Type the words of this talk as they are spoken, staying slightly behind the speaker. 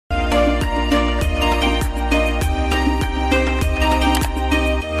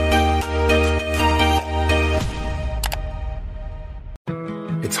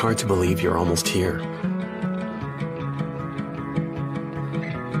hard to believe you're almost here.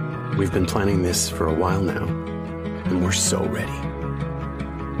 We've been planning this for a while now, and we're so ready.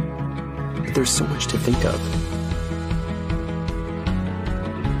 But there's so much to think of.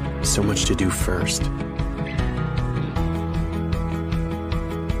 So much to do first.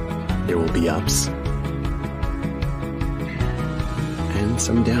 There will be ups and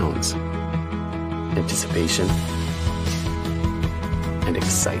some downs, anticipation and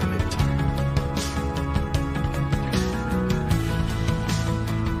excitement.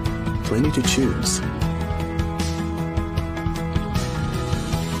 Plenty to choose,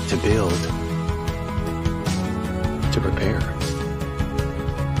 to build, to prepare.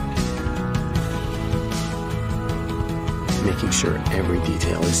 Making sure every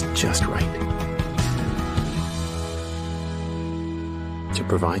detail is just right. To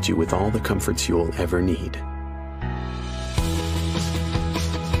provide you with all the comforts you'll ever need.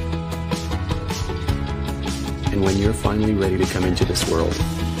 And when you're finally ready to come into this world,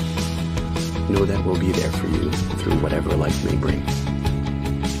 know that we'll be there for you through whatever life may bring.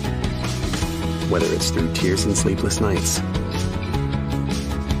 Whether it's through tears and sleepless nights,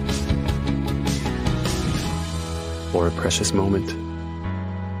 or a precious moment,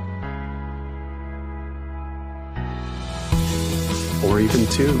 or even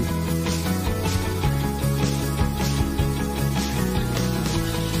two.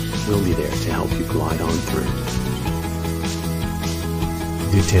 We'll be there to help you glide on through.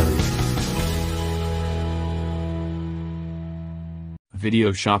 Dutailier.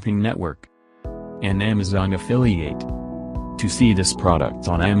 Video Shopping Network. An Amazon affiliate. To see this product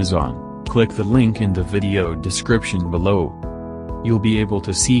on Amazon, click the link in the video description below. You'll be able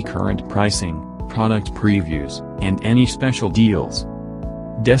to see current pricing, product previews, and any special deals.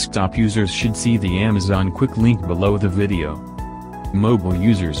 Desktop users should see the Amazon quick link below the video. Mobile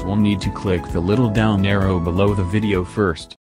users will need to click the little down arrow below the video first.